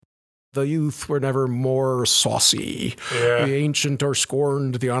The youth were never more saucy. Yeah. The ancient are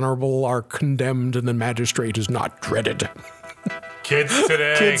scorned, the honorable are condemned, and the magistrate is not dreaded. Kids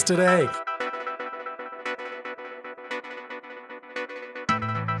today. Kids today.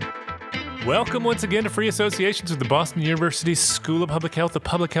 Welcome once again to Free Associations with the Boston University School of Public Health, the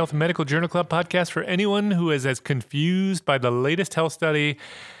Public Health Medical Journal Club podcast for anyone who is as confused by the latest health study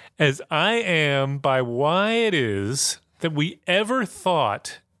as I am by why it is that we ever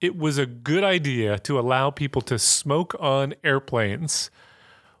thought it was a good idea to allow people to smoke on airplanes.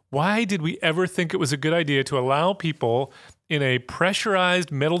 Why did we ever think it was a good idea to allow people in a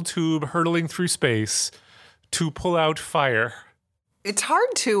pressurized metal tube hurtling through space to pull out fire? It's hard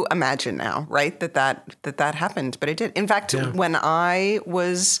to imagine now, right, that happened, but it did. In fact, when I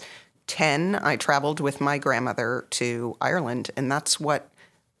was 10, I traveled with my grandmother to Ireland, and that's what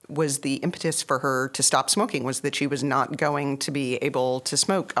was the impetus for her to stop smoking, was that she was not going to be able to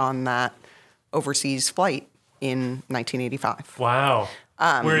smoke on that overseas flight in 1985. Wow.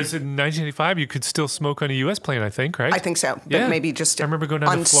 Whereas in 1985, you could still smoke on a U.S. plane, I think, right? I think so, but maybe just I remember going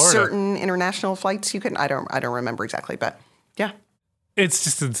down on to Florida. Certain international flights you can. I don't remember exactly, but yeah. It's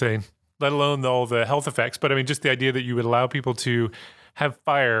just insane, let alone all the health effects. But I mean, just the idea that you would allow people to have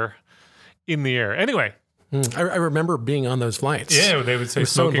fire in the air. Anyway. I remember being on those flights. Yeah, they would say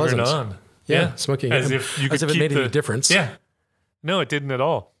smoking or non. Yeah, smoking. As if you could it made any difference. Yeah. No, it didn't at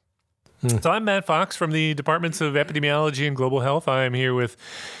all. So I'm Matt Fox from the Departments of Epidemiology and Global Health. I am here with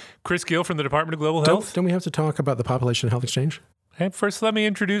Chris Gill from the Department of Global Health. Don't we have to talk about the Population Health Exchange? And first, let me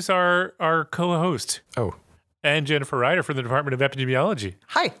introduce our co-host. Oh. And Jennifer Ryder from the Department of Epidemiology.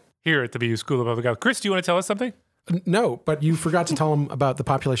 Hi. Here at the BU School of Public Health. Chris, do you want to tell us something? No, but you forgot to tell them about the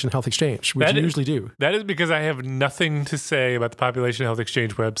Population Health Exchange, which you usually do. That is because I have nothing to say about the Population Health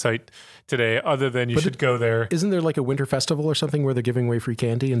Exchange website today other than you should go there. Isn't there like a winter festival or something where they're giving away free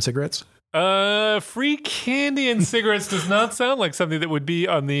candy and cigarettes? Free candy and cigarettes does not sound like something that would be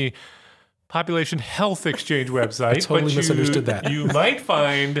on the Population Health Exchange website. I totally misunderstood that. You might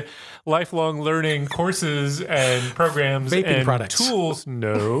find lifelong learning courses and programs Vaping and products. Tools.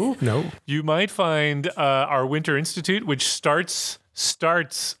 No. You might find our Winter Institute, which starts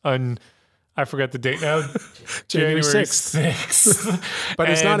on, I forgot the date now, January 6th. But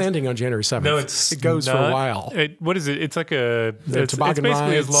it's not ending on January 7th. No, it goes for a while. What is it? It's like it's toboggan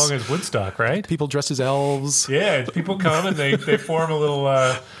basically rides. as long as Woodstock, right? People dressed as elves. Yeah, people come and they form a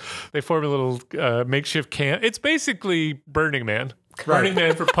little makeshift camp. It's basically Burning Man. Burning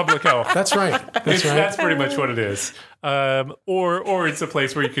Man for public health. That's right. That's pretty much what it is. Or it's a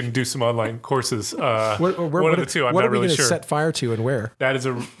place where you can do some online courses. One of the two. I'm not really sure. What are we going to set fire to and where? That is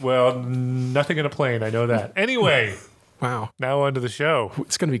nothing in a plane. I know that. Anyway. Wow. Now on to the show.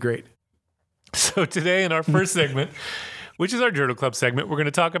 It's going to be great. So today in our first segment, which is our Journal Club segment, we're going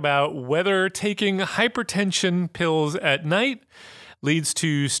to talk about whether taking hypertension pills at night leads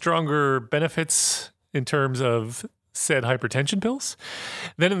to stronger benefits in terms of said hypertension pills.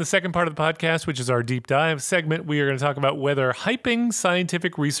 Then in the second part of the podcast, which is our deep dive segment, we are going to talk about whether hyping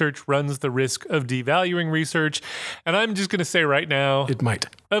scientific research runs the risk of devaluing research. And I'm just going to say right now, it might.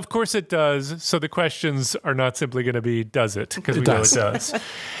 Of course it does. So the questions are not simply going to be, does it? Because we know it does.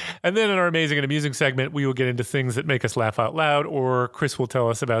 And then in our amazing and amusing segment, we will get into things that make us laugh out loud, or Chris will tell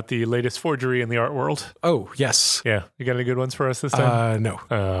us about the latest forgery in the art world. Oh, yes. Yeah. You got any good ones for us this time?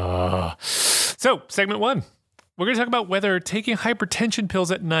 No. So segment one. We're going to talk about whether taking hypertension pills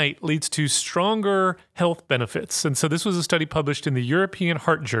at night leads to stronger health benefits. And so this was a study published in the European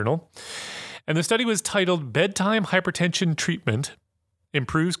Heart Journal. And the study was titled Bedtime Hypertension Treatment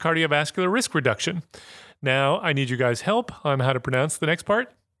Improves Cardiovascular Risk Reduction. Now, I need you guys' help on how to pronounce the next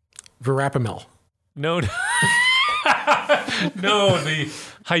part. Verapamil. No. No, the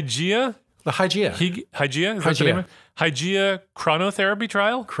Hygieia. The Hygieia. Hygieia? Is that the name of it? Hygieia chronotherapy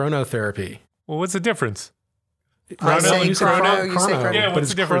trial? Chronotherapy. Well, what's the difference? Chrono. You say chrono. Yeah, what's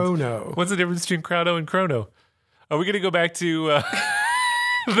the difference? Chrono. What's the difference between chrono and chrono? Are we going to go back to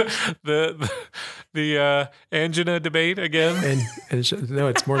the angina debate again? No,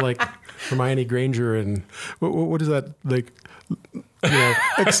 it's more like Hermione Granger and what is that like?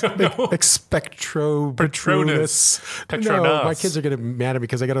 Expectro Patronus. No, my kids are going to be mad at me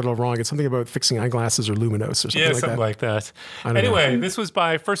because I got it all wrong. It's something about fixing eyeglasses or luminous or something like that. Yeah, something like that. Anyway, this was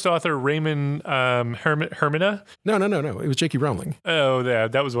by first author Raymond Hermina. No. It was J.K. Rowling. Oh, yeah,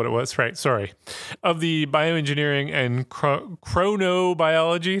 that was what it was. Right, sorry. Of the Bioengineering and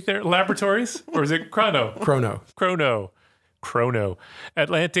Chronobiology Laboratories? Or is it Chrono? Chrono. Chrono.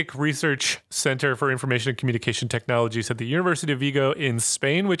 Atlantic Research Center for Information and Communication Technologies at the University of Vigo in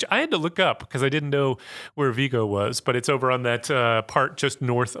Spain, which I had to look up because I didn't know where Vigo was, but it's over on that part just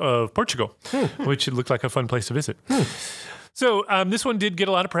north of Portugal, which looked like a fun place to visit. So this one did get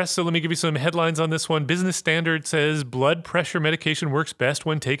a lot of press, so let me give you some headlines on this one. Business Standard says blood pressure medication works best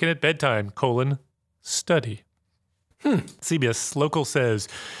when taken at bedtime, study. CBS Local says,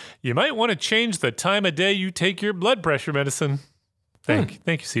 you might want to change the time of day you take your blood pressure medicine. Thank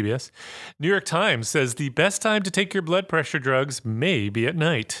you, CBS. New York Times says the best time to take your blood pressure drugs may be at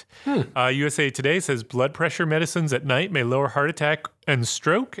night. USA Today says blood pressure medicines at night may lower heart attack and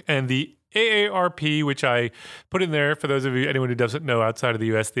stroke, and the AARP, which I put in there for those of you, anyone who doesn't know outside of the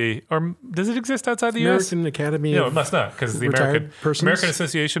U.S., or does it exist outside the U.S.? American Academy No, it must not, because the American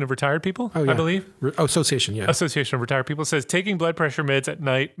Association of Retired People, I believe. Association, yeah. Association of Retired People says taking blood pressure meds at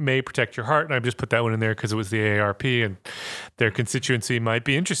night may protect your heart, and I just put that one in there because it was the AARP, and their constituency might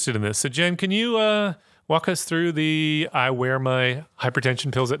be interested in this. So, Jen, can you walk us through the I wear my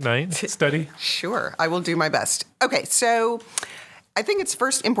hypertension pills at night study? Sure, I will do my best. Okay, so I think it's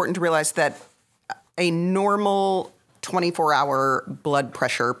first important to realize that a normal 24-hour blood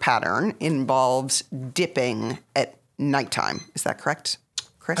pressure pattern involves dipping at nighttime. Is that correct,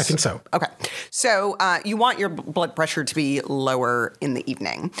 Chris? I think so. Okay. So you want your blood pressure to be lower in the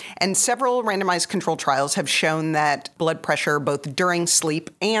evening. And several randomized controlled trials have shown that blood pressure, both during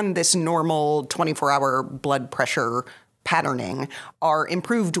sleep and this normal 24-hour blood pressure patterning, are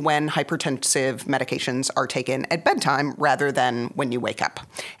improved when hypertensive medications are taken at bedtime rather than when you wake up.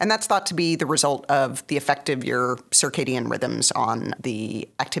 And that's thought to be the result of the effect of your circadian rhythms on the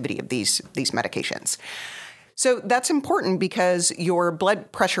activity of these medications. So that's important because your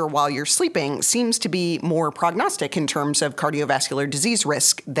blood pressure while you're sleeping seems to be more prognostic in terms of cardiovascular disease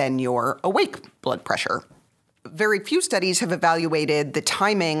risk than your awake blood pressure. Very few studies have evaluated the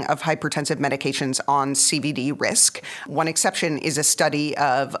timing of hypertensive medications on CVD risk. One exception is a study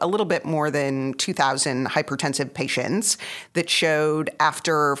of a little bit more than 2,000 hypertensive patients that showed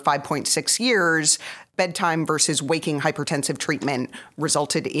after 5.6 years, bedtime versus waking hypertensive treatment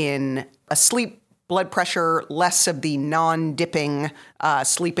resulted in a sleep blood pressure, less of the non-dipping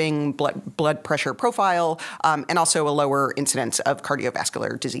sleeping blood pressure profile, and also a lower incidence of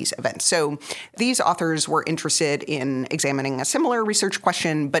cardiovascular disease events. So these authors were interested in examining a similar research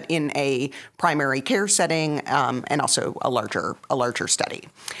question, but in a primary care setting, and also a larger study.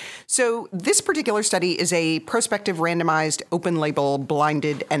 So this particular study is a prospective randomized open-label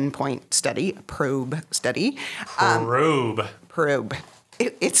blinded endpoint study, PROBE study. PROBE.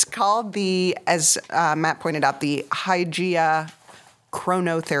 It's called as Matt pointed out, the Hygia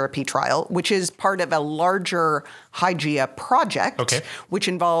chronotherapy trial, which is part of a larger Hygia project, which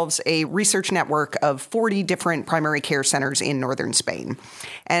involves a research network of 40 different primary care centers in northern Spain.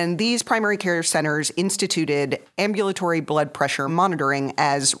 And these primary care centers instituted ambulatory blood pressure monitoring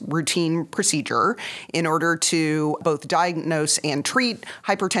as routine procedure in order to both diagnose and treat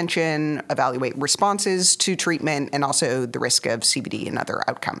hypertension, evaluate responses to treatment, and also the risk of CVD and other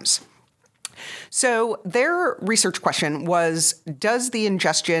outcomes. So their research question was, does the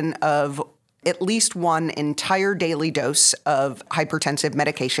ingestion of at least one entire daily dose of hypertensive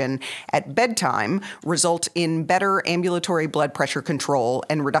medication at bedtime result in better ambulatory blood pressure control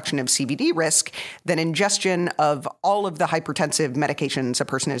and reduction of CVD risk than ingestion of all of the hypertensive medications a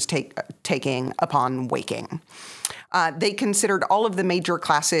person is taking upon waking? They considered all of the major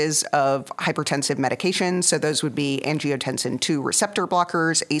classes of hypertensive medications. So those would be angiotensin II receptor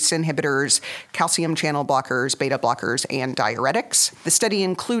blockers, ACE inhibitors, calcium channel blockers, beta blockers, and diuretics. The study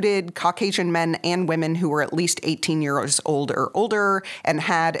included Caucasian men and women who were at least 18 years old or older and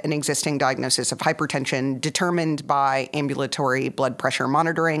had an existing diagnosis of hypertension determined by ambulatory blood pressure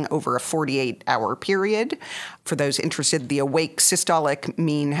monitoring over a 48-hour period. For those interested, the awake systolic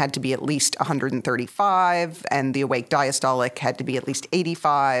mean had to be at least 135, and the awake diastolic had to be at least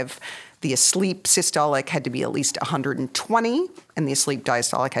 85. The asleep systolic had to be at least 120, and the asleep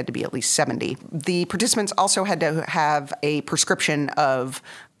diastolic had to be at least 70. The participants also had to have a prescription of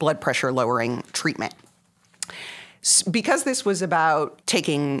blood pressure lowering treatment. Because this was about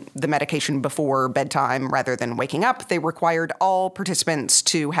taking the medication before bedtime rather than waking up, they required all participants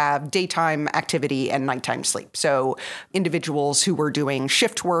to have daytime activity and nighttime sleep. So individuals who were doing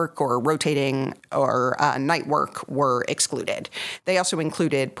shift work or rotating or night work were excluded. They also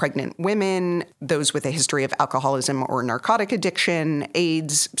included pregnant women, those with a history of alcoholism or narcotic addiction,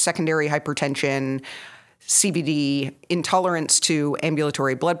 AIDS, secondary hypertension, CVD, intolerance to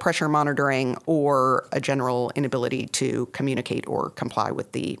ambulatory blood pressure monitoring, or a general inability to communicate or comply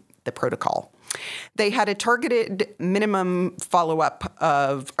with the the protocol. They had a targeted median follow-up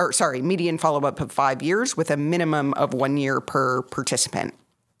of 5 years with a minimum of 1 year per participant.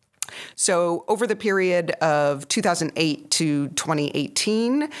 So over the period of 2008 to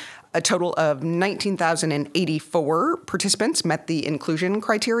 2018, a total of 19,084 participants met the inclusion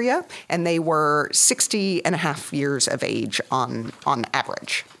criteria, and they were 60 and a half years of age on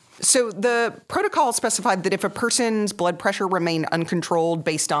average. So the protocol specified that if a person's blood pressure remained uncontrolled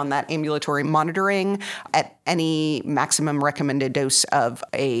based on that ambulatory monitoring at any maximum recommended dose of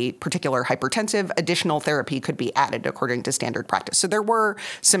a particular hypertensive, additional therapy could be added according to standard practice. So there were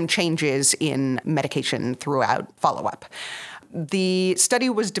some changes in medication throughout follow-up. The study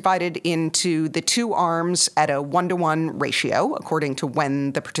was divided into the two arms at a 1-to-1 ratio, according to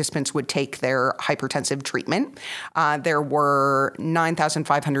when the participants would take their hypertensive treatment. There were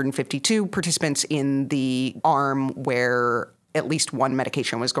 9,552 participants in the arm where at least one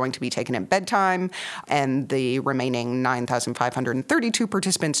medication was going to be taken at bedtime, and the remaining 9,532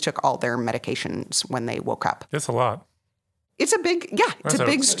 participants took all their medications when they woke up. That's a lot. It's a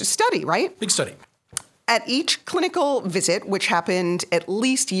big study, right? Big study. At each clinical visit, which happened at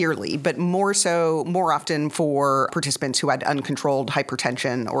least yearly, but more often for participants who had uncontrolled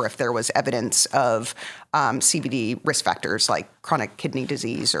hypertension or if there was evidence of CVD risk factors like chronic kidney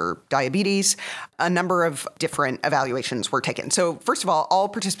disease or diabetes, a number of different evaluations were taken. So first of all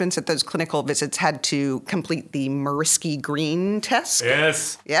participants at those clinical visits had to complete the Meriski Green test.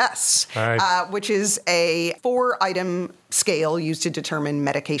 Yes. Right. Which is a 4-item scale used to determine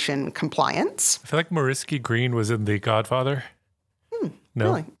medication compliance. I feel like Meriski Green was in The Godfather. No.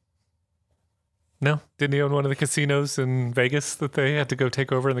 Really? No? Didn't he own one of the casinos in Vegas that they had to go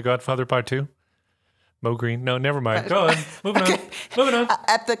take over in The Godfather Part 2? Mo Green? No, never mind. Go on. Moving on.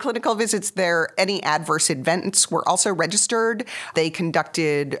 At the clinical visits there, any adverse events were also registered. They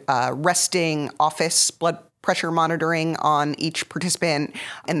conducted resting office blood pressure monitoring on each participant,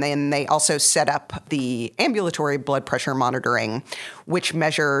 and then they also set up the ambulatory blood pressure monitoring, which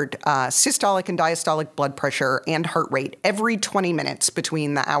measured systolic and diastolic blood pressure and heart rate every 20 minutes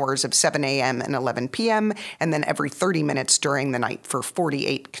between the hours of 7 a.m. and 11 p.m., and then every 30 minutes during the night for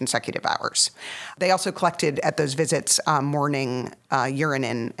 48 consecutive hours. They also collected at those visits morning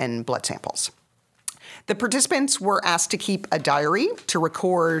urine and blood samples. The participants were asked to keep a diary to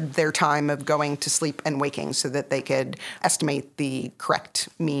record their time of going to sleep and waking so that they could estimate the correct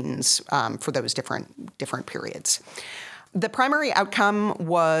means for those different periods. The primary outcome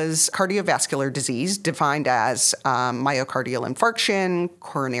was cardiovascular disease, defined as myocardial infarction,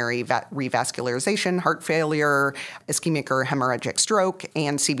 coronary revascularization, heart failure, ischemic or hemorrhagic stroke,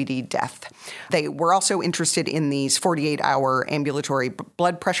 and CVD death. They were also interested in these 48-hour ambulatory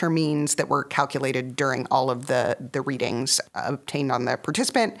blood pressure means that were calculated during all of the readings obtained on the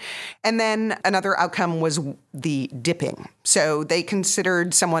participant. And then another outcome was the dipping. So they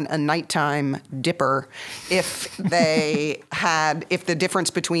considered someone a nighttime dipper if if the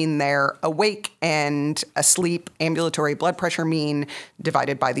difference between their awake and asleep ambulatory blood pressure mean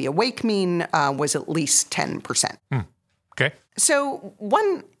divided by the awake mean was at least 10%. Okay. So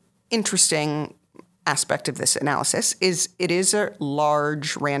one interesting aspect of this analysis is it is a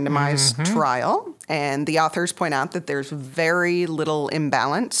large randomized trial, and the authors point out that there's very little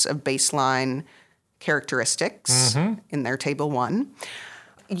imbalance of baseline characteristics in their table 1.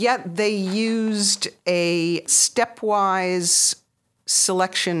 Yet they used a stepwise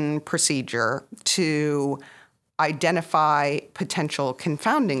selection procedure to identify potential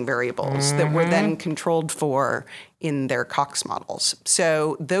confounding variables that were then controlled for in their Cox models.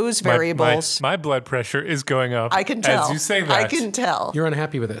 So those variables... My blood pressure is going up. I can tell. As you say that. I can tell. You're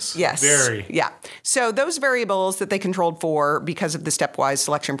unhappy with this? Yes. Very. Yeah. So those variables that they controlled for because of the stepwise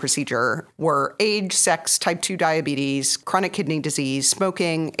selection procedure were age, sex, type 2 diabetes, chronic kidney disease,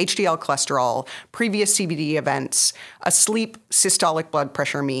 smoking, HDL cholesterol, previous CVD events, a sleep systolic blood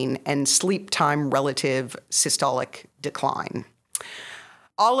pressure mean, and sleep time relative systolic decline.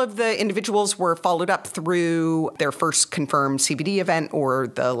 All of the individuals were followed up through their first confirmed CVD event or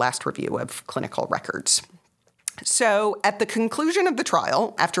the last review of clinical records. So at the conclusion of the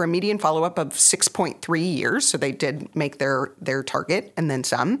trial, after a median follow-up of 6.3 years, so they did make their target and then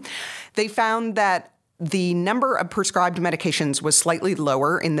some, they found that the number of prescribed medications was slightly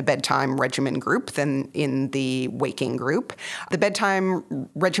lower in the bedtime regimen group than in the waking group. The bedtime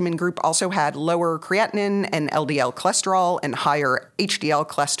regimen group also had lower creatinine and LDL cholesterol and higher HDL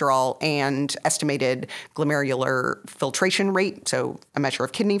cholesterol and estimated glomerular filtration rate, so a measure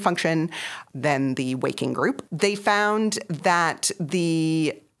of kidney function, than the waking group. They found that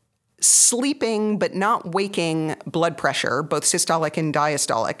the sleeping but not waking blood pressure, both systolic and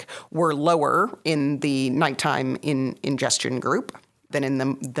diastolic, were lower in the nighttime ingestion group than in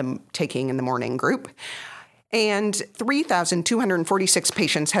the taking in the morning group. And 3,246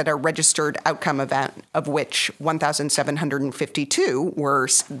 patients had a registered outcome event, of which 1,752 were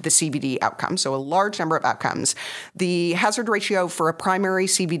the CVD outcome, so a large number of outcomes. The hazard ratio for a primary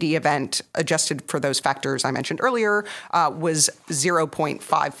CVD event, adjusted for those factors I mentioned earlier, was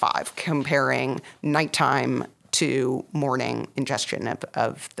 0.55, comparing nighttime to morning ingestion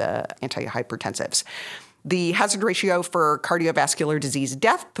of the antihypertensives. The hazard ratio for cardiovascular disease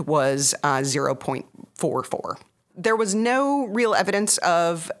death was 0.44. There was no real evidence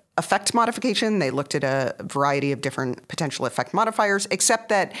of effect modification. They looked at a variety of different potential effect modifiers, except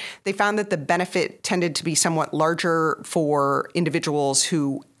that they found that the benefit tended to be somewhat larger for individuals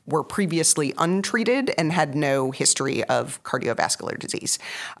who were previously untreated and had no history of cardiovascular disease.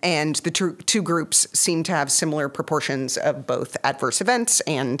 And the two groups seem to have similar proportions of both adverse events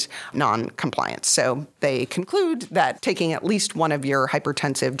and non-compliance. So they conclude that taking at least one of your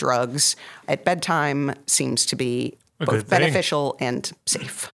hypertensive drugs at bedtime seems to be both beneficial and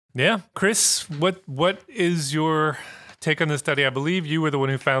safe. Yeah. Chris, what is your take on this study? I believe you were the one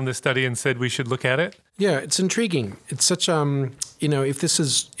who found this study and said we should look at it. Yeah, it's intriguing. It's such if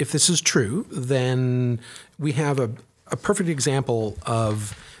this is true, then we have a perfect example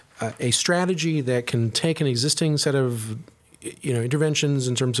of a strategy that can take an existing set of interventions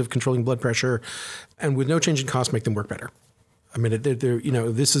in terms of controlling blood pressure, and with no change in cost, make them work better. I mean,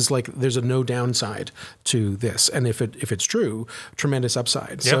 this is like there's a no downside to this, and if it's true, tremendous upside.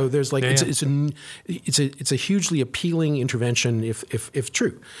 Yep. So there's like it's a hugely appealing intervention if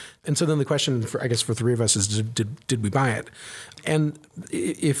true. And so then the question for three of us is did we buy it? And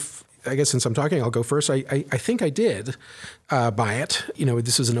if I guess since I'm talking, I'll go first. I think I did buy it.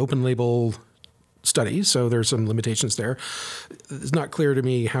 This is an open label study, so there's some limitations there. It's not clear to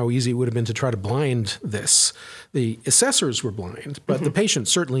me how easy it would have been to try to blind this. The assessors were blind, but the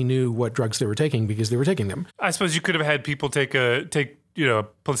patients certainly knew what drugs they were taking because they were taking them. I suppose you could have had people take a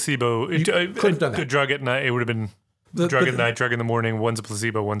placebo, a drug at night. It would have been drug at night, drug in the morning. One's a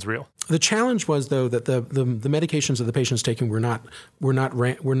placebo, one's real. The challenge was though that the medications that the patients taking were not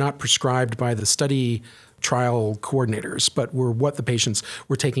prescribed by the study trial coordinators, but were what the patients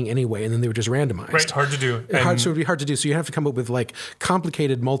were taking anyway, and then they were just randomized. Right, hard to do. So it would be hard to do. So you have to come up with like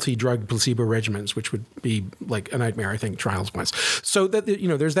complicated multi-drug placebo regimens, which would be like a nightmare, I think, trials-wise. So that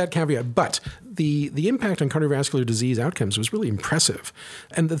there's that caveat. But the impact on cardiovascular disease outcomes was really impressive.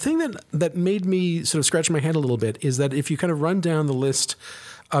 And the thing that made me sort of scratch my head a little bit is that if you kind of run down the list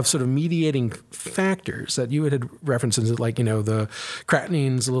of sort of mediating factors that you had references, like, the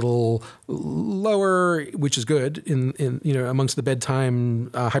creatinine's a little lower, which is good in amongst the bedtime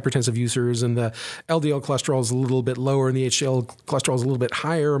hypertensive users, and the LDL cholesterol is a little bit lower and the HDL cholesterol is a little bit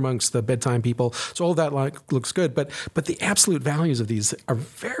higher amongst the bedtime people. So all of that looks good. But the absolute values of these are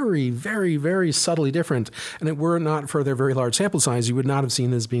very, very, very subtly different. And it were not for their very large sample size, you would not have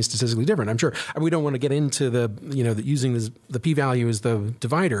seen this being statistically different. I'm sure we don't want to get into using the p-value as the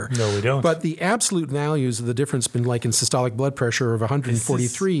divider. No, we don't. But the absolute values of the difference in systolic blood pressure of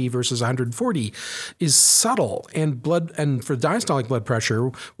 143 versus 140 is subtle. And for diastolic blood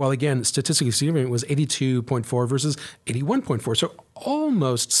pressure, while again statistically significant, was 82.4 versus 81.4. So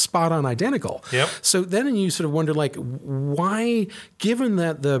almost spot on identical. Yep. So then you sort of wonder, like, why, given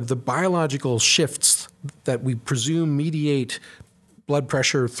that the biological shifts that we presume mediate blood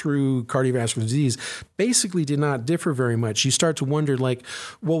pressure through cardiovascular disease basically did not differ very much, you start to wonder, like,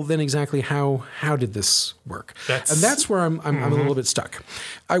 well, then exactly how did this work? And that's where I'm a little bit stuck.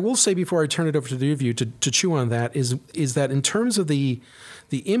 I will say before I turn it over to the two of you to chew on that is that in terms of the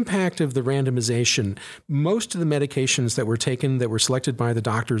impact of the randomization, most of the medications that were taken that were selected by the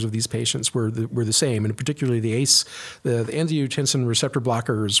doctors of these patients were the same, and particularly the ACE, the angiotensin receptor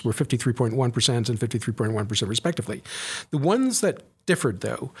blockers were 53.1% and 53.1% respectively. The ones that differed,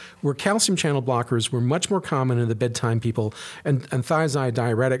 though, were calcium channel blockers were much more common in the bedtime people, and thiazide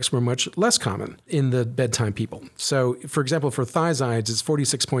diuretics were much less common in the bedtime people. So, for example, for thiazides, it's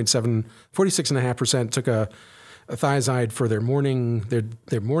 46.5% took a thiazide for their morning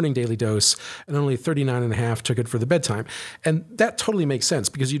daily dose, and only 39.5 took it for the bedtime. And that totally makes sense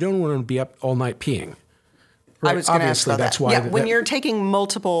because you don't want to be up all night peeing. Right? I was going to ask about that. Why when you're taking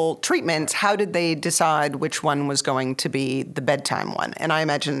multiple treatments, how did they decide which one was going to be the bedtime one? And I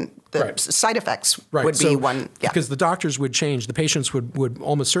imagine the side effects would be one. Yeah. Because the doctors would change. The patients would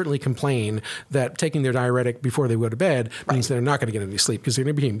almost certainly complain that taking their diuretic before they go to bed means they're not going to get any sleep because they're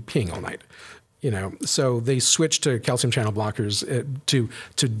going to be peeing all night. So they switched to calcium channel blockers to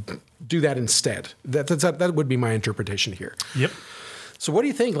do that instead. That would be my interpretation here. Yep. So what do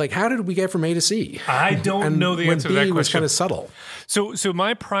you think? Like, how did we get from A to C? I don't know the answer to that question. B was kind of subtle. So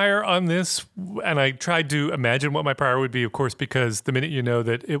my prior on this, and I tried to imagine what my prior would be, of course, because the minute you know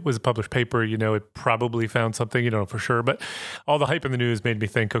that it was a published paper, it probably found something, you don't know for sure. But all the hype in the news made me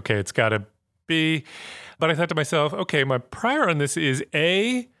think, okay, it's got to be. But I thought to myself, okay, my prior on this is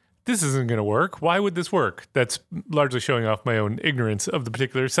A, this isn't going to work. Why would this work? That's largely showing off my own ignorance of the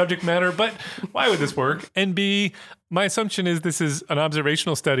particular subject matter, but why would this work? And B, my assumption is this is an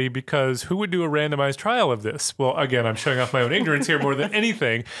observational study because who would do a randomized trial of this? Well, again, I'm showing off my own ignorance here more than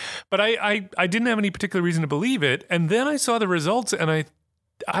anything, but I didn't have any particular reason to believe it. And then I saw the results and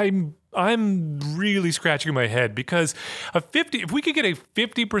I'm really scratching my head because if we could get a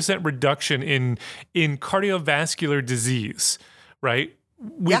 50% reduction in cardiovascular disease, right?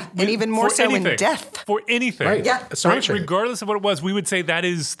 And even more so in death. For anything. Right. Yeah. Right? Regardless of what it was, we would say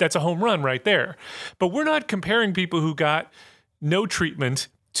that's a home run right there. But we're not comparing people who got no treatment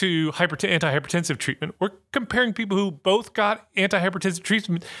to antihypertensive treatment. We're comparing people who both got antihypertensive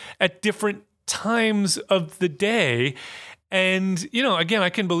treatment at different times of the day. And, again, I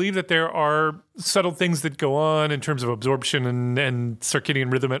can believe that there are subtle things that go on in terms of absorption and circadian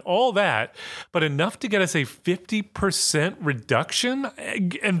rhythm and all that, but enough to get us a 50% reduction.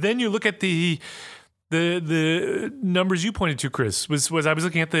 And then you look at the numbers you pointed to, Chris, was I was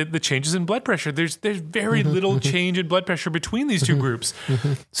looking at the changes in blood pressure. There's very little change in blood pressure between these two groups.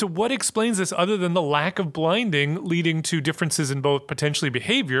 So what explains this other than the lack of blinding leading to differences in both potentially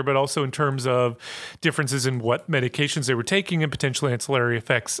behavior, but also in terms of differences in what medications they were taking and potential ancillary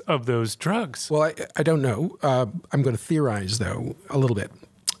effects of those drugs? Well, I don't know. I'm going to theorize, though, a little bit.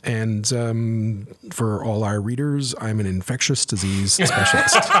 And for all our readers, I'm an infectious disease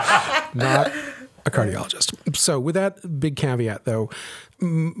specialist, not a cardiologist. So with that big caveat, though,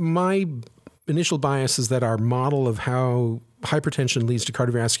 my initial bias is that our model of how hypertension leads to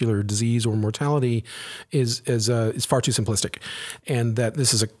cardiovascular disease or mortality is far too simplistic, and that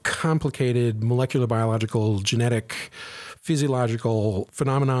this is a complicated molecular, biological, genetic, physiological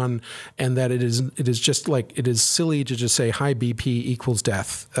phenomenon, and that it is just like it is silly to just say high BP equals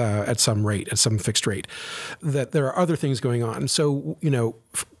death at some fixed rate. That there are other things going on. So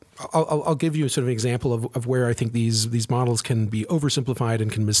I'll give you sort of an example of where I think these models can be oversimplified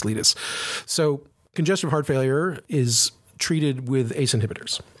and can mislead us. So congestive heart failure is treated with ACE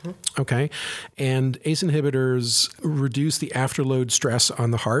inhibitors, okay? And ACE inhibitors reduce the afterload stress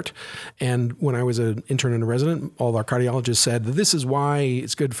on the heart. And when I was an intern and a resident, all our cardiologists said, this is why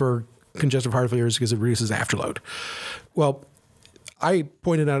it's good for congestive heart failure is because it reduces afterload. Well, I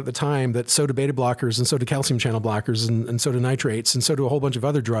pointed out at the time that so do beta blockers and so do calcium channel blockers and so do nitrates and so do a whole bunch of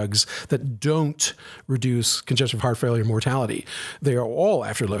other drugs that don't reduce congestive heart failure mortality. They are all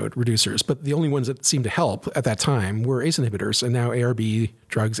afterload reducers, but the only ones that seemed to help at that time were ACE inhibitors, and now ARB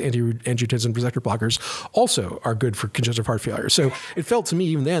drugs, angiotensin receptor blockers, also are good for congestive heart failure. So it felt to me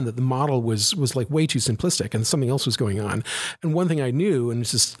even then that the model was like way too simplistic and something else was going on. And one thing I knew, and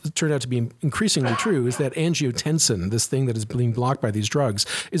this just turned out to be increasingly true, is that angiotensin, this thing that is being blocked by these drugs,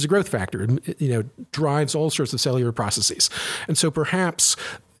 is a growth factor. It drives all sorts of cellular processes. And so perhaps,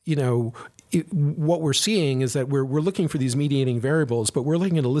 what we're seeing is that we're looking for these mediating variables, but we're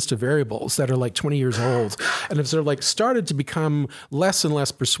looking at a list of variables that are like 20 years old and have sort of like started to become less and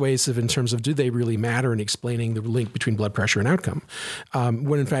less persuasive in terms of do they really matter in explaining the link between blood pressure and outcome.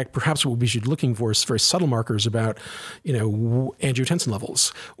 When in fact, perhaps what we should be looking for is very subtle markers about, angiotensin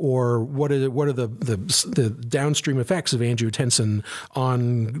levels, or what are the downstream effects of angiotensin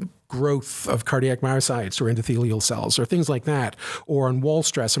on growth of cardiac myocytes or endothelial cells or things like that, or on wall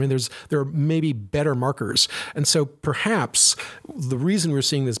stress. I mean, there are maybe better markers. And so perhaps the reason we're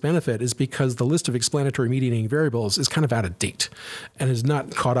seeing this benefit is because the list of explanatory mediating variables is kind of out of date and is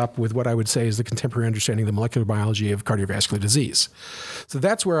not caught up with what I would say is the contemporary understanding of the molecular biology of cardiovascular disease. So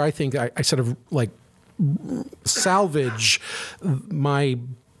that's where I think I sort of like salvage my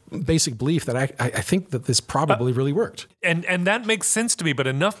basic belief that I think that this probably really worked. And that makes sense to me, but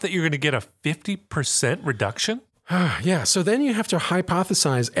enough that you're going to get a 50% reduction? Yeah, so then you have to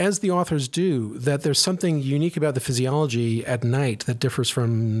hypothesize, as the authors do, that there's something unique about the physiology at night that differs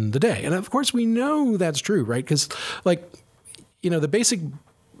from the day. And of course, we know that's true, right? Because, the basic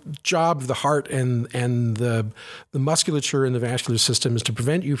job of the heart and the musculature in the vascular system is to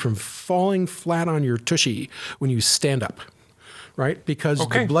prevent you from falling flat on your tushy when you stand up. Right? Because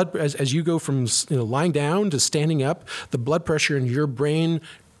the blood, as you go from lying down to standing up, the blood pressure in your brain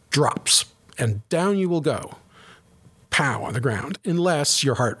drops and down you will go. pow on the ground unless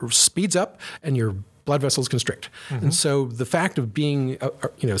your heart speeds up and your blood vessels constrict. And so the fact of being,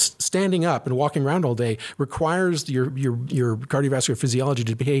 standing up and walking around all day requires your cardiovascular physiology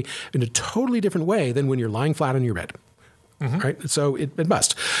to behave in a totally different way than when you're lying flat on your bed. Right? So it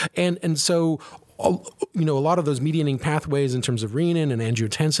must. And so, a lot of those mediating pathways in terms of renin and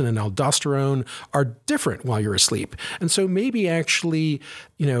angiotensin and aldosterone are different while you're asleep. And so maybe actually,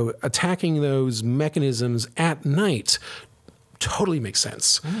 attacking those mechanisms at night totally makes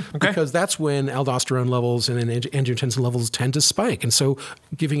sense because that's when aldosterone levels and angiotensin levels tend to spike. And so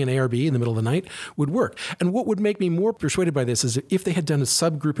giving an ARB in the middle of the night would work. And what would make me more persuaded by this is if they had done a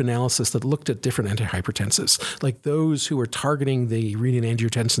subgroup analysis that looked at different antihypertensives, like those who are targeting the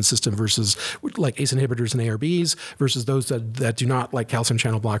renin-angiotensin system versus like ACE inhibitors and ARBs versus those that do not, like calcium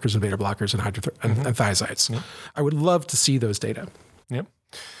channel blockers and beta blockers and thiazides. Yep. I would love to see those data. Yep.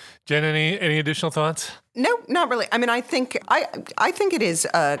 Jen, any additional thoughts? No, not really. I mean, I think it is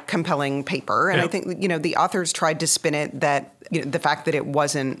a compelling paper, and I think the authors tried to spin it that the fact that it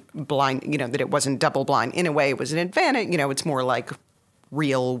wasn't blind, that it wasn't double blind, in a way, was an advantage. It's more like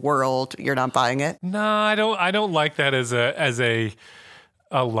real world. You're not buying it. No, I don't like that as a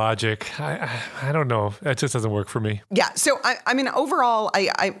logic. I don't know. That just doesn't work for me. Yeah. So I mean, overall,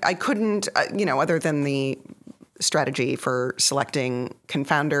 I couldn't other than the strategy for selecting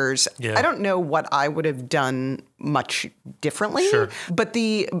confounders. Yeah. I don't know what I would have done much differently. Sure. But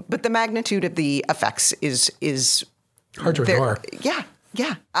the magnitude of the effects is hard to ignore. Yeah.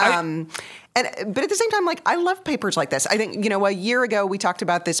 Yeah. But at the same time, like, I love papers like this. I think, a year ago we talked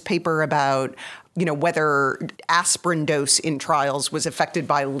about this paper about, whether aspirin dose in trials was affected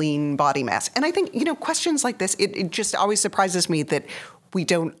by lean body mass. And I think, questions like this, it just always surprises me that we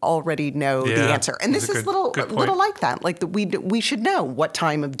don't already know the answer. And this is little like that. Like, we should know what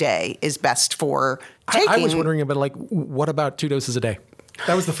time of day is best for taking. I was wondering about, like, what about 2 doses a day?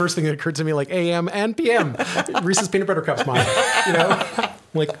 That was the first thing that occurred to me, like AM and PM. Reese's Peanut Butter Cups, Mom.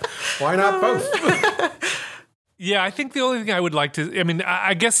 Like, why not both? Yeah, I think the only thing I would like to,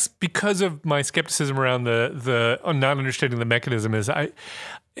 I guess because of my skepticism around the not understanding the mechanism is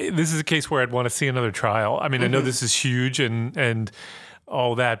this is a case where I'd want to see another trial. I mean, I know this is huge and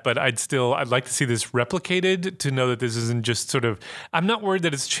all that, but I'd like to see this replicated to know that this isn't just sort of, I'm not worried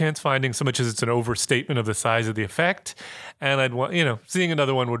that it's chance finding so much as it's an overstatement of the size of the effect. And I'd want, seeing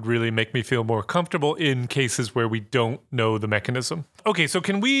another one would really make me feel more comfortable in cases where we don't know the mechanism. Okay, so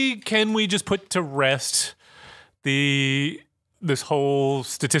can we just put to rest this whole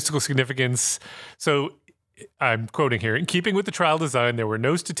statistical significance? So I'm quoting here, in keeping with the trial design, there were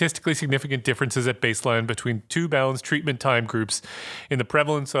no statistically significant differences at baseline between two balanced treatment time groups in the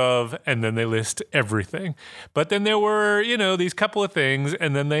prevalence of, and then they list everything. But then there were, these couple of things,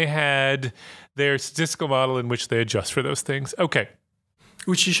 and then they had their statistical model in which they adjust for those things. Okay.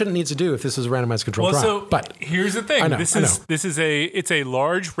 Which you shouldn't need to do if this is a randomized controlled trial. But here's the thing. It's a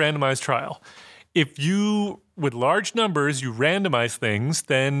large randomized trial. If you, with large numbers, you randomize things,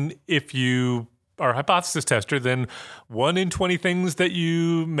 then if you are a hypothesis tester, then 1 in 20 things that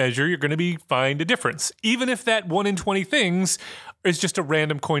you measure, you're going to find a difference. Even if that 1 in 20 things is just a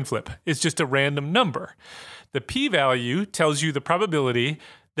random coin flip. It's just a random number. The p-value tells you the probability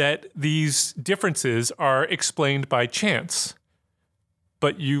that these differences are explained by chance.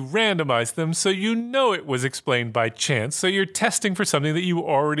 But you randomize them, so you know it was explained by chance. So you're testing for something that you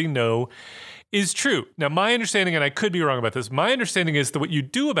already know is true. Now, my understanding, and I could be wrong about this, my understanding is that what you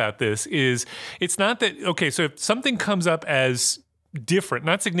do about this is it's not that, okay, so if something comes up as different,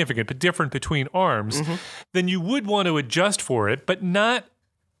 not significant, but different between arms, then you would want to adjust for it, but not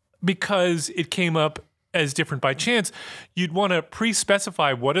because it came up as different by chance. You'd want to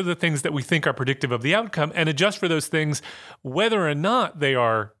pre-specify what are the things that we think are predictive of the outcome and adjust for those things whether or not they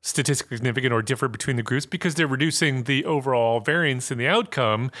are statistically significant or differ between the groups, because they're reducing the overall variance in the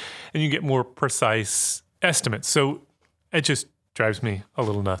outcome and you get more precise estimates. So it just drives me a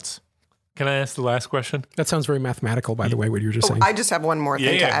little nuts. Can I ask the last question? That sounds very mathematical, by the way, what you were just saying. I just have one more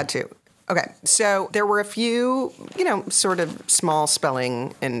thing to add to. Okay, so there were a few, sort of small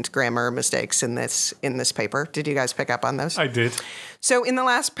spelling and grammar mistakes in this paper. Did you guys pick up on those? I did. So in the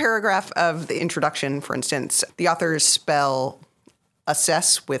last paragraph of the introduction, for instance, the authors spell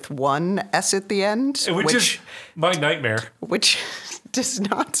assess with one S at the end. Which is my nightmare. Which does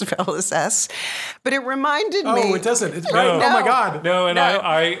not spell assess. But it reminded me. Oh, it doesn't. It's right. No. Oh, my God. No, and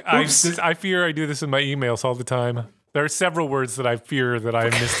I fear I do this in my emails all the time. There are several words that I fear that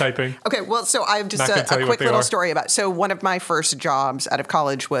I'm mistyping. Okay, well, so I have just a quick little story about. So one of my first jobs out of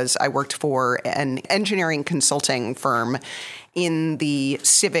college was I worked for an engineering consulting firm in the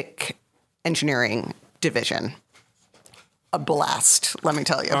civic engineering division. a blast, let me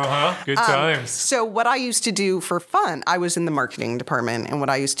tell you. Good times. So what I used to do for fun, I was in the marketing department, and what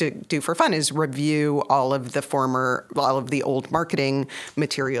I used to do for fun is review all of the old marketing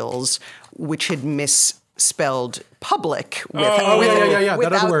materials, which had misspelled public without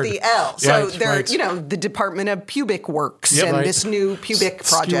the L. So they're, the Department of Pubic Works this new pubic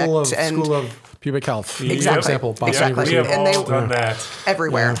project. School of Pubic Health. Exactly. For example, Boston University. We have all done that.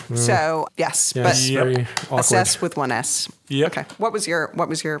 Everywhere. So, yes, but very awkward. assess with one S. Yep. Okay. What was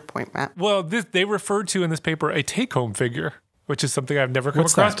your point, Matt? Well, they referred to in this paper a take-home figure, which is something I've never come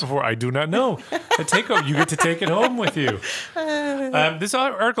across before. I do not know. A take-home. You get to take it home with you. This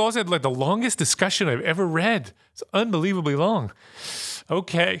article also had like the longest discussion I've ever read. It's unbelievably long.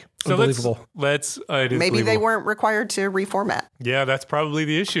 Okay. So let's maybe they weren't required to reformat. Yeah, that's probably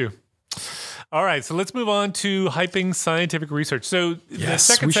the issue. All right, so let's move on to hyping scientific research. So the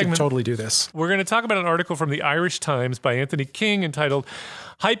second segment, should totally do this. We're going to talk about an article from the Irish Times by Anthony King entitled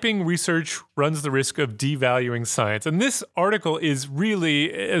 "Hyping Research Runs the Risk of Devaluing Science." And this article is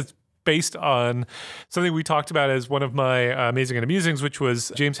really based on something we talked about as one of my Amazing and Amusings, which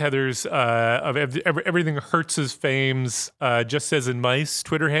was James Heather's of Everything Hurts' fame's Just Says in Mice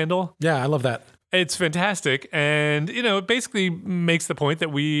Twitter handle. Yeah, I love that. It's fantastic. And, it basically makes the point that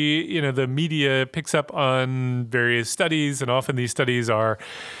the media picks up on various studies, and often these studies are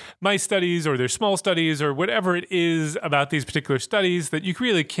mice studies or they're small studies or whatever it is about these particular studies that you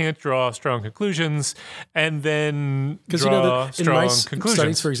really can't draw strong conclusions and then draw strong in mice conclusions.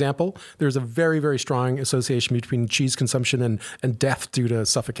 Studies, for example, there's a very, very strong association between cheese consumption and death due to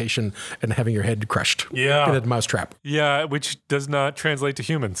suffocation and having your head crushed in a mouse trap. Yeah, which does not translate to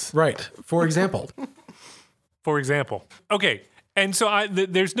humans. Right. For example. Okay. And so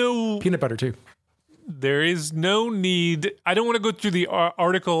there's no... Peanut butter, too. There is no need. I don't want to go through the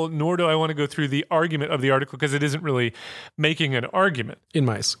article, nor do I want to go through the argument of the article because it isn't really making an argument. In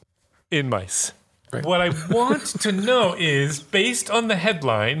mice. Right. What I want to know is, based on the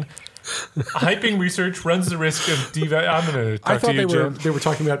headline, hyping research runs the risk of devaluing. I'm going to talk to you, Jim. They were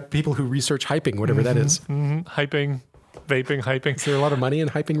talking about people who research hyping, whatever that is. Mm-hmm. Hyping, vaping, hyping. Is there a lot of money in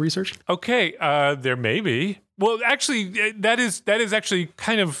hyping research? Okay, there may be. Well, actually, that is actually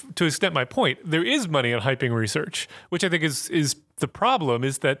kind of, to extent, my point. There is money in hyping research, which I think is the problem,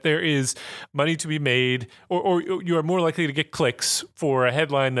 is that there is money to be made, or you are more likely to get clicks for a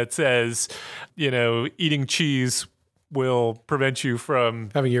headline that says, eating cheese will prevent you from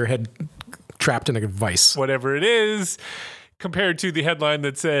having your head trapped in a vice. Whatever it is, compared to the headline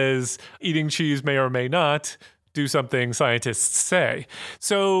that says eating cheese may or may not do something scientists say.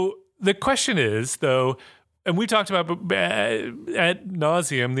 So the question is, though, and we talked about ad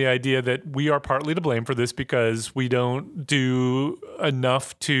nauseum the idea that we are partly to blame for this because we don't do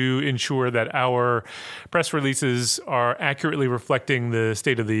enough to ensure that our press releases are accurately reflecting the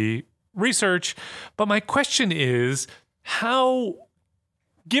state of the research. But my question is, how,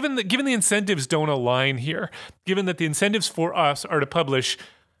 given the incentives don't align here, given that the incentives for us are to publish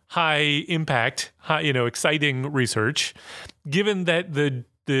high impact, exciting research, given that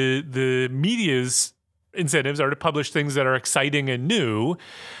the media's incentives are to publish things that are exciting and new,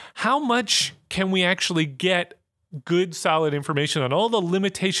 how much can we actually get good, solid information on all the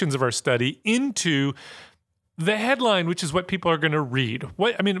limitations of our study into the headline, which is what people are going to read?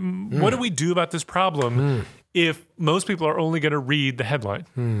 What do we do about this problem if most people are only going to read the headline?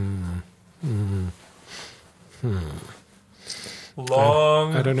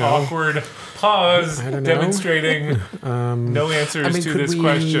 Long, awkward pause demonstrating no answers to this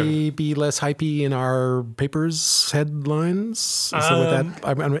question. Could we be less hypey in our papers' headlines?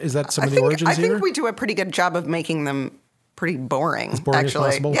 Is that some of the origins here? I think we do a pretty good job of making them pretty boring, as boring actually.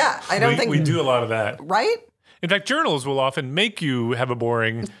 As possible. Yeah, I don't think... We do a lot of that. Right? In fact, journals will often make you have a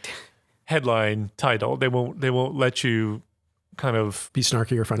boring headline title. They won't let you kind of be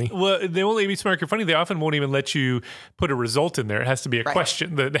snarky or funny. Well, they won't let you be snarky or funny. They often won't even let you put a result in there. It has to be a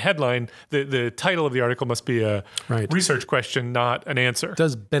question. The headline, the title of the article must be a research question, not an answer.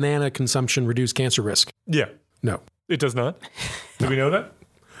 Does banana consumption reduce cancer risk? Yeah. No. It does not? Do we know that?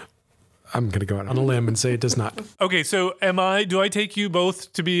 I'm going to go out on a limb and say it does not. Okay, so do I take you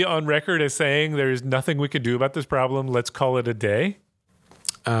both to be on record as saying there's nothing we can do about this problem? Let's call it a day?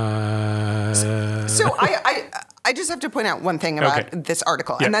 So I just have to point out one thing about this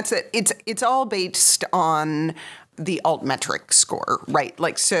article, and that's that it's all based on the altmetric score, right?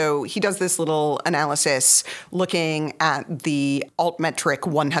 Like, so he does this little analysis looking at the altmetric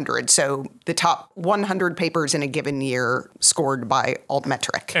 100. So the top 100 papers in a given year scored by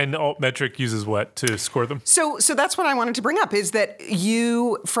altmetric. And altmetric uses what to score them? So that's what I wanted to bring up, is that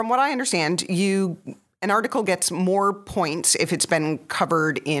from what I understand, you an article gets more points if it's been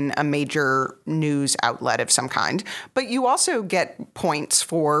covered in a major news outlet of some kind, but you also get points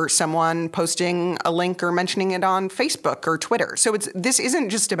for someone posting a link or mentioning it on Facebook or Twitter. So this isn't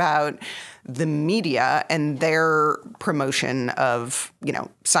just about the media and their promotion of,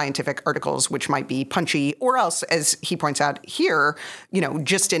 scientific articles, which might be punchy, or else, as he points out here,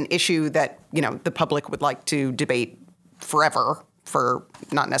 just an issue that, the public would like to debate forever for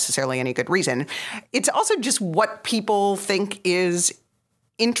not necessarily any good reason. It's also just what people think is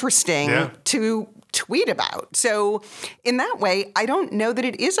interesting to tweet about. So in that way, I don't know that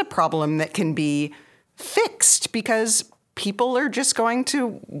it is a problem that can be fixed, because people are just going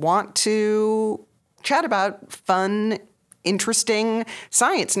to want to chat about fun, interesting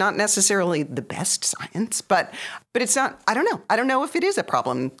science, not necessarily the best science, but it's not, I don't know. I don't know if it is a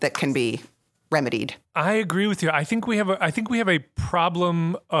problem that can be remedied. I agree with you. I think we have a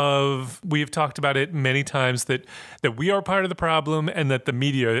problem of, we have talked about it many times, that we are part of the problem and that the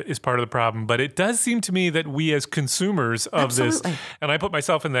media is part of the problem. But it does seem to me that we as consumers of this, and I put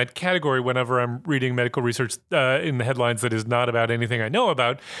myself in that category whenever I'm reading medical research in the headlines that is not about anything I know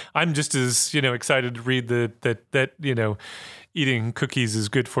about, I'm just as, excited to read that eating cookies is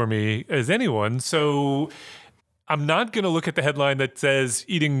good for me as anyone. So I'm not going to look at the headline that says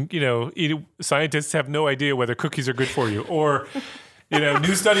eating scientists have no idea whether cookies are good for you, or,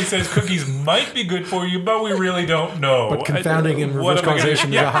 new study says cookies might be good for you, but we really don't know. But confounding and reverse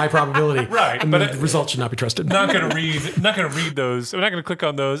causation is a high probability. Right. And the results should not be trusted. Not going to read those. I'm not going to click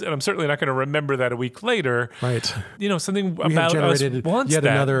on those, and I'm certainly not going to remember that a week later. Right. Something we about have us generated wants yet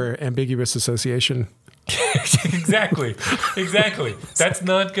that. Another ambiguous association. Exactly. It's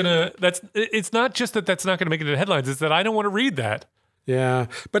not just that that's not going to make it into headlines. It's that I don't want to read that. Yeah,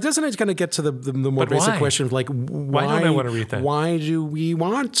 but doesn't it kind of get to the more basic question of why don't I want to read that? Why do we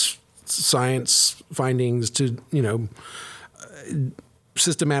want science findings to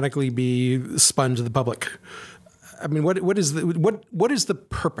systematically be spun to the public? I mean, what is the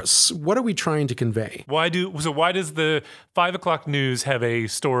purpose? What are we trying to convey? Why does the 5 o'clock news have a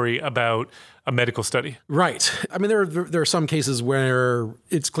story about a medical study? Right. I mean, there are some cases where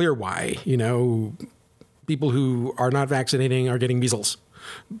it's clear why. People who are not vaccinating are getting measles.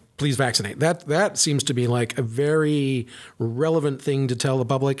 Please vaccinate. That seems to be like a very relevant thing to tell the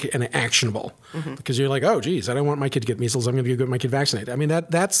public and actionable, because you're like, oh, geez, I don't want my kid to get measles. I'm going to get my kid vaccinated. I mean,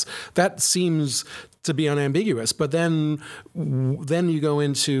 that seems to be unambiguous. But then you go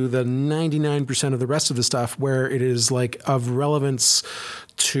into the 99% of the rest of the stuff where it is like of relevance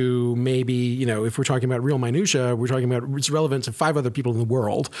to maybe, if we're talking about real minutia, we're talking about it's relevant to 5 other people in the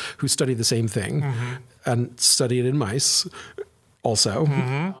world who study the same thing and study it in mice also.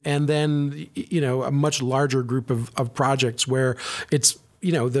 And then, a much larger group of projects where it's,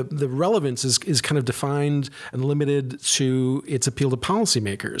 the relevance is kind of defined and limited to its appeal to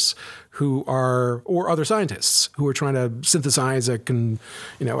policymakers or other scientists who are trying to synthesize a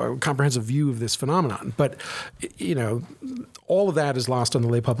comprehensive view of this phenomenon. But, all of that is lost on the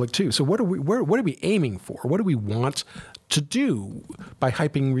lay public too. So what are we aiming for? What do we want to do by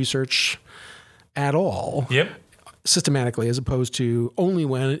hyping research at all? Yep. Systematically, as opposed to only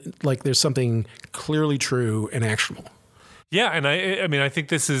when there's something clearly true and actionable. Yeah, and I think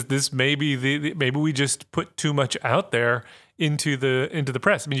this maybe we just put too much out there into the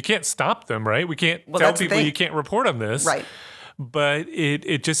press. I mean, you can't stop them, right? We can't tell people you can't report on this, right? But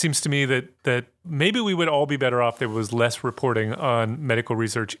it just seems to me that maybe we would all be better off if there was less reporting on medical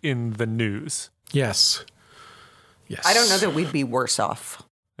research in the news. Yes. I don't know that we'd be worse off.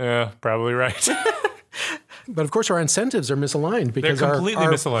 Yeah, probably right. But of course, our incentives are misaligned because they're completely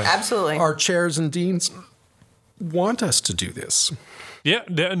misaligned. Absolutely, our chairs and deans want us to do this. Yeah,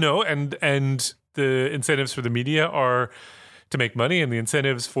 no, and the incentives for the media are to make money, and the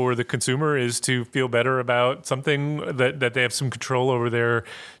incentives for the consumer is to feel better about something that they have some control over their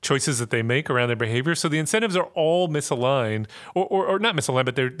choices that they make around their behavior. So the incentives are all misaligned, or not misaligned,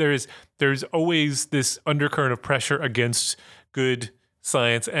 but there's always this undercurrent of pressure against good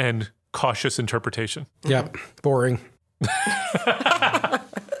science and cautious interpretation. Yep. Boring.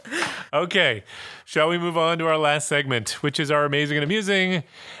 Okay. Shall we move on to our last segment, which is our Amazing and Amusing?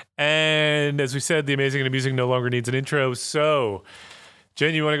 And as we said, the Amazing and Amusing no longer needs an intro. So,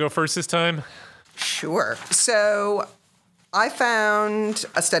 Jen, you want to go first this time? Sure. So I found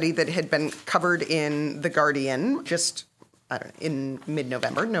a study that had been covered in The Guardian in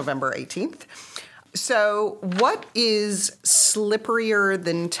mid-November, November 18th. So what is slipperier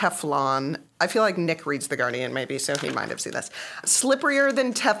than Teflon? I feel like Nick reads The Guardian maybe, so he might have seen this. Slipperier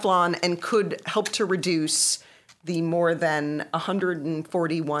than Teflon and could help to reduce the more than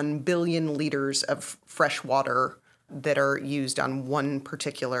 141 billion liters of fresh water that are used on one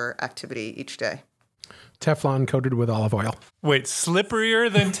particular activity each day. Teflon coated with olive oil. Wait,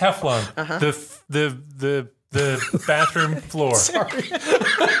 slipperier than Teflon. The bathroom floor. Sorry.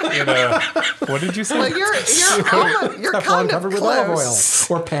 What did you say? Well, you're Teflon kind of covered with olive oil.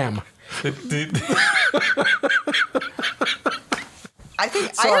 Or Pam. I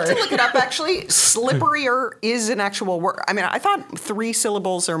think I had to look it up, actually. Slipperier is an actual word. I mean, I thought 3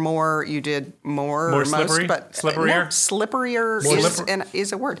 syllables or more, you did more or slippery? most. But Slipperier? No, slipperier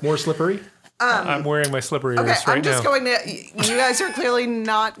is a word. More slippery? I'm wearing my slippery ears right I'm just now. going to, you guys are clearly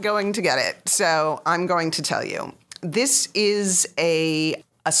not going to get it. So I'm going to tell you. This is a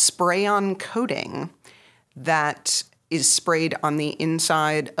spray-on coating that is sprayed on the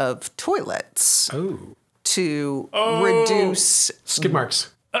inside of toilets. To reduce skid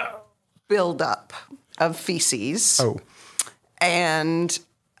marks, buildup of feces. Oh. And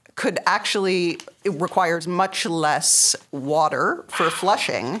could actually, it requires much less water for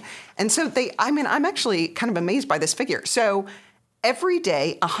flushing. And so I'm actually kind of amazed by this figure. So every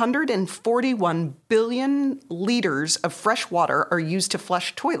day, 141 billion liters of fresh water are used to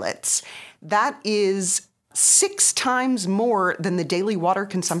flush toilets. That is 6 times more than the daily water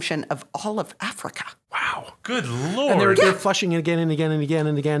consumption of all of Africa. Wow. Good Lord. And they're flushing it again and again and again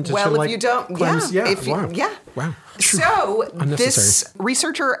and again to Well, sort of if you don't, cleanse. yeah. If you, wow. Yeah. Wow. So Unnecessary. this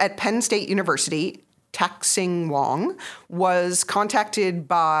researcher at Penn State University, Tak-Sing Wong, was contacted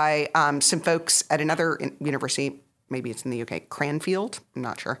by some folks at another university. Maybe it's in the UK, Cranfield, I'm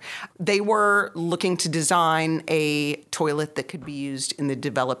not sure. They were looking to design a toilet that could be used in the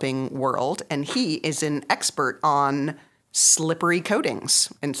developing world, and he is an expert on slippery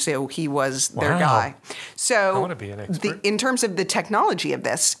coatings, and so he was their guy. So I want to be an expert. in terms of the technology of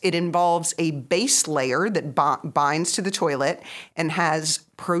this, it involves a base layer that binds to the toilet and has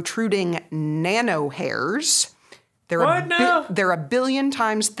protruding nano hairs. They're a billion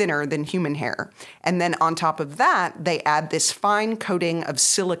times thinner than human hair. And then on top of that, they add this fine coating of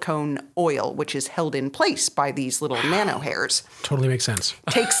silicone oil, which is held in place by these little nano hairs. Totally makes sense.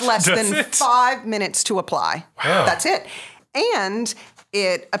 Takes less than 5 minutes to apply. Wow. That's it. And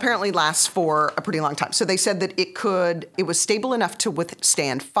it apparently lasts for a pretty long time. So they said that it was stable enough to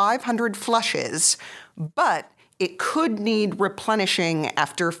withstand 500 flushes, but it could need replenishing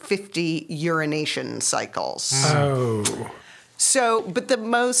after 50 urination cycles. Oh. So, but the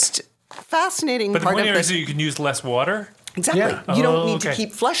most fascinating But the part point of here is this... that you can use less water? Exactly. Yeah. You don't need to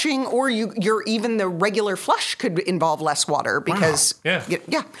keep flushing, or even the regular flush could involve less water because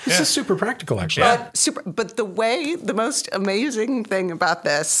This is super practical, actually. But the most amazing thing about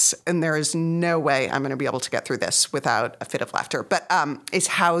this, and there is no way I'm going to be able to get through this without a fit of laughter, but is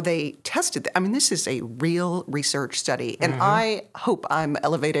how they tested it. I mean, this is a real research study, and I hope I'm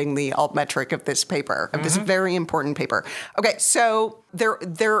elevating the altmetric of this paper, of this very important paper. Okay, so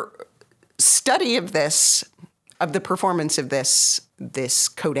their study of this. Of the performance of this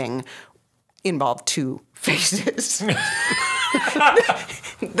coating involved 2 phases.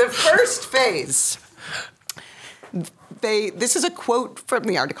 The first phase, this is a quote from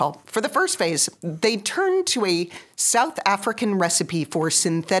the article. For the first phase, they turned to a South African recipe for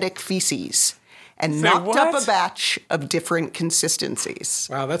synthetic feces and knocked up a batch of different consistencies.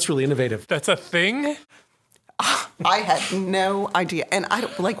 Wow, that's really innovative. That's a thing? I had no idea. And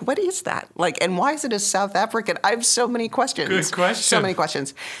what is that? And why is it a South African? I have so many questions. Good question. So many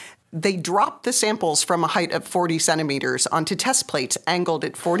questions. They dropped the samples from a height of 40 centimeters onto test plates angled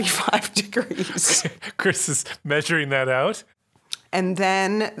at 45 degrees. Chris is measuring that out. And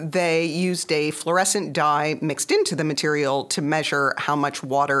then they used a fluorescent dye mixed into the material to measure how much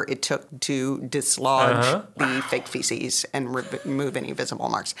water it took to dislodge the fake feces and remove any visible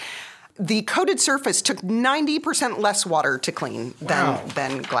marks. The coated surface took 90% less water to clean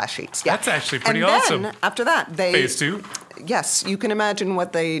than glass sheets. Yeah. That's actually pretty and awesome. Then, after that, Phase 2? Yes, you can imagine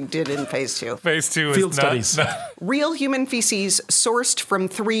what they did in phase 2. Phase 2 is Field studies. Real human feces sourced from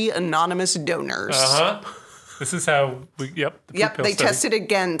 3 anonymous donors. This is how They tested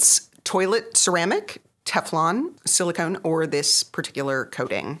against toilet ceramic, Teflon, silicone, or this particular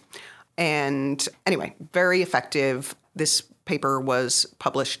coating. And anyway, very effective. This paper was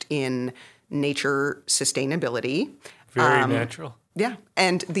published in Nature Sustainability. Very natural. Yeah.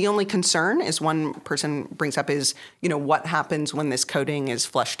 And the only concern, as one person brings up, is, what happens when this coating is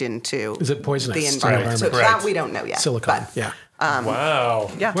flushed into Is it poisonous the to the environment? So environment? that we don't know yet. Silicone, But, yeah.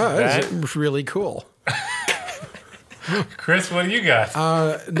 Wow. Yeah. Wow, that is really cool. Chris, what do you got?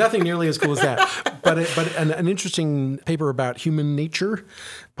 Nothing nearly as cool as that. But an interesting paper about human nature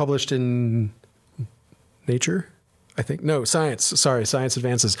published in Nature, I think. No, Science. Sorry, Science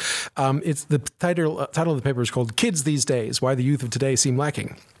Advances. It's the title of the paper is called "Kids These Days: Why the Youth of Today Seem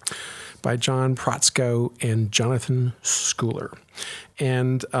Lacking," by John Protzko and Jonathan Schooler.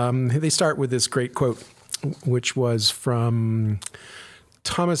 And they start with this great quote, which was from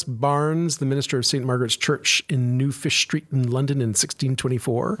Thomas Barnes, the minister of St. Margaret's Church in New Fish Street in London in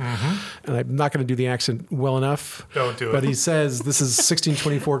 1624. And I'm not going to do the accent well enough. Don't do it. But he says, this is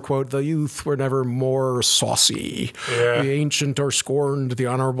 1624 quote, "The youth were never more saucy. Yeah. The ancient are scorned, the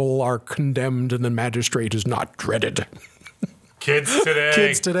honorable are condemned, and the magistrate is not dreaded." Kids today.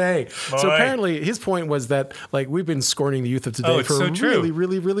 Kids today. Boy. So apparently his point was that like we've been scorning the youth of today it's for so a true. really,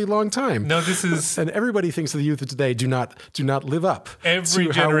 really, really long time. No, this is And everybody thinks that the youth of today do not live up Every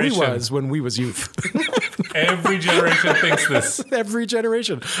to generation. how we was when we was youth. every generation thinks this. Every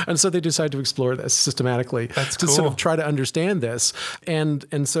generation. And so they decide to explore this systematically That's to sort cool. of try to understand this. And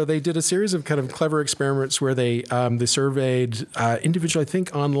so they did a series of kind of clever experiments where they surveyed individuals, I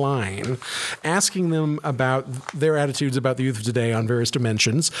think, online, asking them about their attitudes about the youth of today on various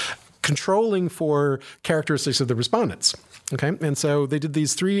dimensions, controlling for characteristics of the respondents. Okay, and so they did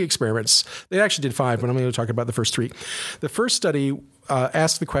these 3 experiments. They actually did 5, but I'm going to talk about the first 3. The first study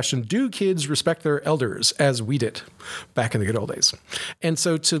asked the question, do kids respect their elders as we did back in the good old days? And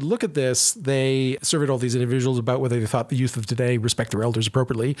so to look at this, they surveyed all these individuals about whether they thought the youth of today respect their elders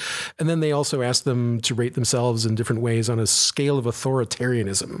appropriately. And then they also asked them to rate themselves in different ways on a scale of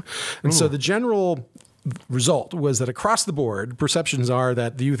authoritarianism. And so the general result was that across the board, perceptions are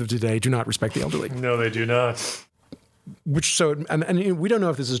that the youth of today do not respect the elderly. No, they do not. And we don't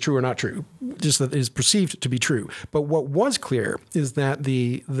know if this is true or not true, just that it is perceived to be true. But what was clear is that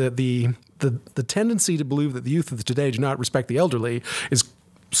the tendency to believe that the youth of today do not respect the elderly is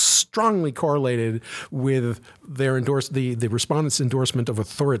strongly correlated with their the respondents' endorsement of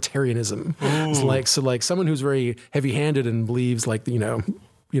authoritarianism. It's like someone who's very heavy-handed and believes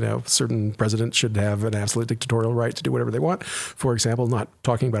certain presidents should have an absolute dictatorial right to do whatever they want. For example, not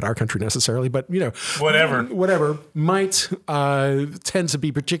talking about our country necessarily, but whatever might tend to be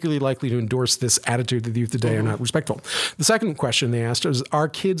particularly likely to endorse this attitude that the youth today are not respectful. The second question they asked is, are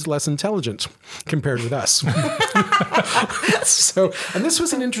kids less intelligent compared with us? And this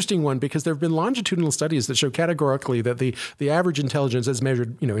was an interesting one because there have been longitudinal studies that show categorically that the average intelligence, as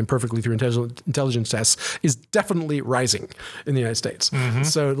measured imperfectly through intelligence tests, is definitely rising in the United States.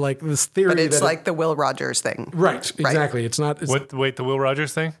 So like this theory, but it's like the Will Rogers thing, right? Exactly. It's not. Wait, the Will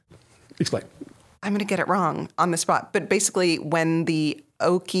Rogers thing? Explain. I'm going to get it wrong on the spot, but basically, when the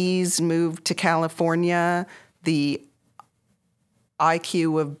Okies moved to California, the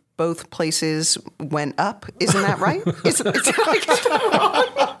IQ of both places went up. Isn't that right?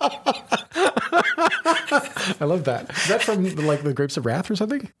 I love that. Is that from the Grapes of Wrath or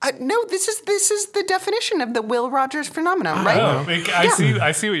something? No, this is the definition of the Will Rogers phenomenon, right? Oh,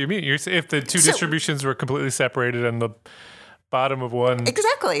 I see what you mean. If the two distributions were completely separated and the bottom of one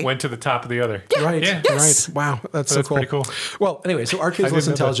went to the top of the other. Yeah. Right. Yeah. Yes. Right. Wow. That's so cool. Pretty cool. Well, anyway, so are kids less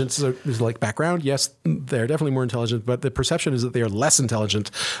intelligent? Is like background. Yes, they're definitely more intelligent, but the perception is that they are less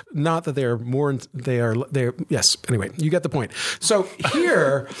intelligent, not that they are more. Yes. Anyway, you get the point. So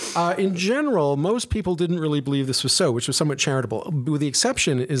here, in general, most people didn't really believe this was so, which was somewhat charitable. With the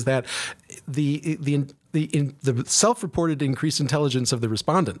exception is that the self-reported increased intelligence of the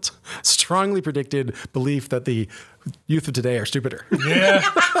respondents strongly predicted belief that the youth of today are stupider. Yeah,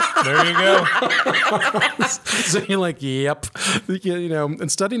 there you go. So you're like, yep.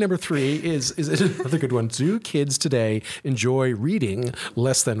 And study number 3 is another good one. Do kids today enjoy reading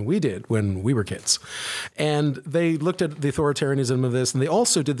less than we did when we were kids? And they looked at the authoritarianism of this, and they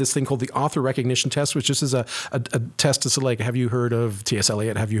also did this thing called the author recognition test, which just is a test to say, like, have you heard of T.S.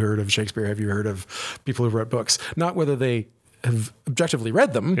 Eliot? Have you heard of Shakespeare? Have you heard of people who wrote books? Not whether they have objectively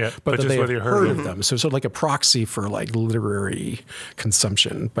read them, but that they have heard of them. So sort of like a proxy for like literary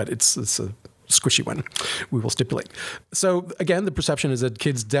consumption, but it's a squishy one, we will stipulate. So again, the perception is that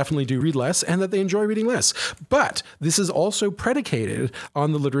kids definitely do read less and that they enjoy reading less. But this is also predicated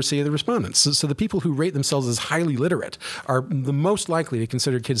on the literacy of the respondents. So the people who rate themselves as highly literate are the most likely to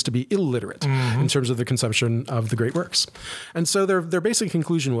consider kids to be illiterate in terms of the consumption of the great works. And so their basic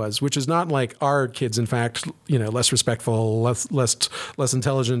conclusion was, which is not like, are kids in fact less respectful, less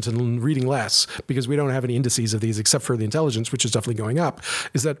intelligent and reading less, because we don't have any indices of these except for the intelligence, which is definitely going up,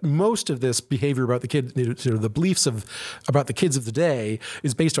 is that most of this behavior about the kid, the beliefs about the kids of the day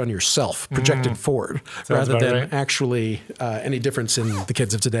is based on yourself projected forward, rather than actually any difference in the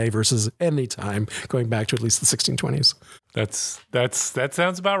kids of today versus any time going back to at least the 1620s. That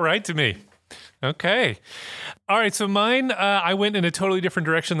sounds about right to me. Okay. All right. So mine, I went in a totally different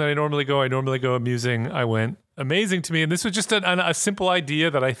direction than I normally go. I normally go amusing. I went amazing to me. And this was just a simple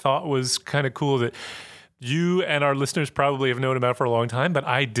idea that I thought was kind of cool that you and our listeners probably have known about for a long time, but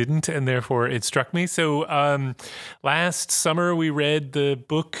I didn't, and therefore it struck me. So last summer we read the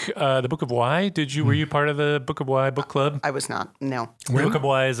Book of Why. Were you part of the Book of Why book club? I was not. No. The Book of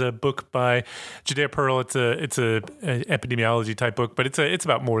Why is a book by Judea Pearl. It's a epidemiology type book, but it's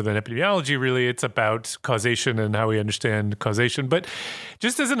about more than epidemiology, really. It's about causation and how we understand causation. But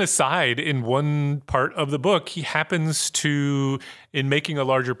just as an aside, in one part of the book, he happens to, in making a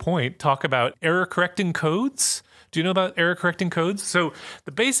larger point, talk about error correcting codes. Do you know about error correcting codes? So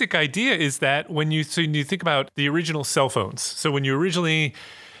the basic idea is that when you think about the original cell phones, so when you originally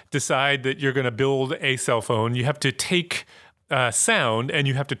decide that you're going to build a cell phone, you have to take sound and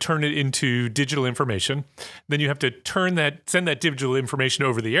you have to turn it into digital information. Then you have to send that digital information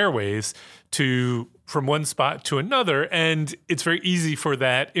over the airways from one spot to another, and it's very easy for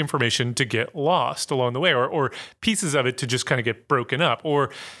that information to get lost along the way, or pieces of it to just kind of get broken up. Or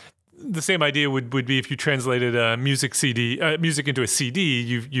the same idea would be if you translated a music into a CD.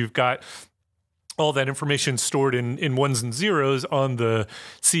 You've got all that information stored in ones and zeros on the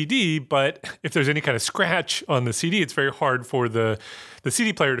CD, but if there's any kind of scratch on the CD, it's very hard for the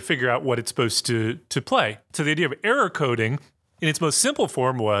CD player to figure out what it's supposed to play. So the idea of error coding in its most simple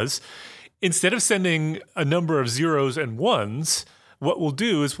form was, instead of sending a number of zeros and ones, what we'll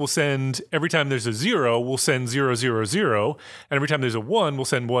do is we'll send, every time there's a 0, we'll send 0, 0, 0. And every time there's a 1, we'll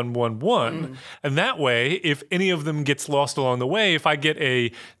send 1, 1, 1. And that way, if any of them gets lost along the way, if I get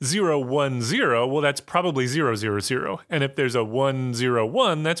a 0, 1, 0, well, that's probably 0, 0, 0. And if there's a 1, 0,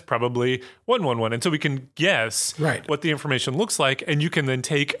 1, that's probably 1, 1, 1. And so we can guess what the information looks like. And you can then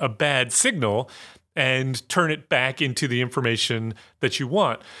take a bad signal and turn it back into the information that you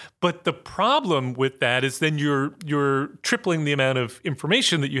want. But the problem with that is then you're tripling the amount of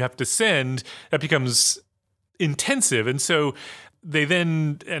information that you have to send. That becomes intensive. And so they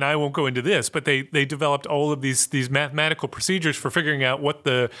then, and I won't go into this, but they developed all of these mathematical procedures for figuring out what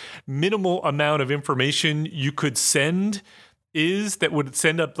the minimal amount of information you could send is that would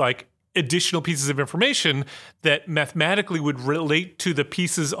send up like additional pieces of information that mathematically would relate to the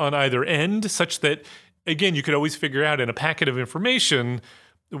pieces on either end, such that, again, you could always figure out in a packet of information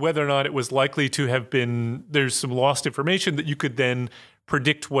whether or not it was likely to have been, there's some lost information that you could then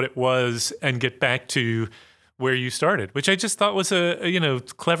predict what it was and get back to where you started, which I just thought was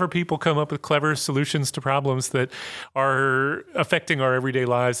clever people come up with clever solutions to problems that are affecting our everyday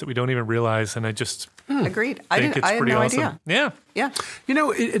lives that we don't even realize. And I just agreed. I had no idea. Yeah. You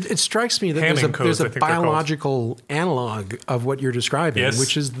know, it strikes me that there's a biological analog of what you're describing,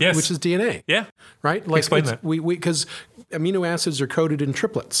 which is DNA. Yeah. Right? Like explain that. Because amino acids are coded in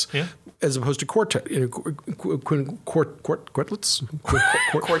triplets. Yeah. As opposed to quartets or quintuplets.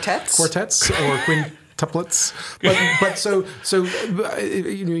 But so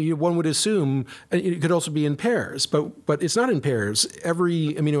one would assume it could also be in pairs, but it's not in pairs.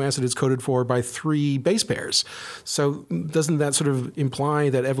 Every amino acid is coded for by 3 base pairs. So doesn't that sort of imply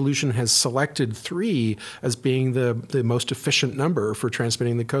that evolution has selected 3 as being the most efficient number for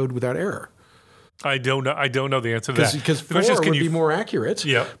transmitting the code without error? I don't know the answer to that. Because 4 would be more accurate,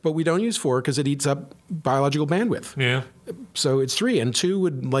 but we don't use 4 because it eats up biological bandwidth. Yeah. So it's 3, and 2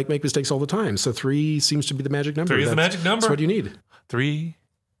 would make mistakes all the time. So 3 seems to be the magic number. 3 is the magic number. That's what you need. 3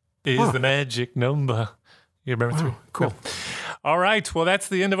 is the magic number. You remember 3? Cool. Yeah. All right. Well, that's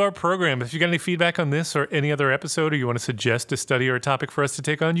the end of our program. If you got any feedback on this or any other episode, or you want to suggest a study or a topic for us to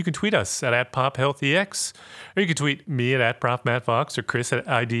take on, you can tweet us at @PopHealthEX, or you can tweet me at @ProfMattFox, or Chris at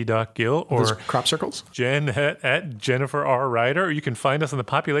id.gill, or those crop circles, Jen at Jennifer R. Ryder, or you can find us on the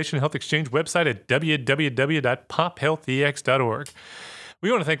Population Health Exchange website at www.pophealthex.org. We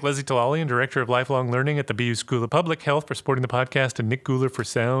want to thank Leslie Talalian, Director of Lifelong Learning at the BU School of Public Health, for supporting the podcast, and Nick Guler for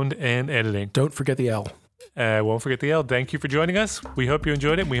sound and editing. Don't forget the L. Won't forget the L. Thank you for joining us. We hope you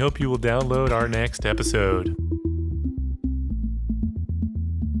enjoyed it, and we hope you will download our next episode.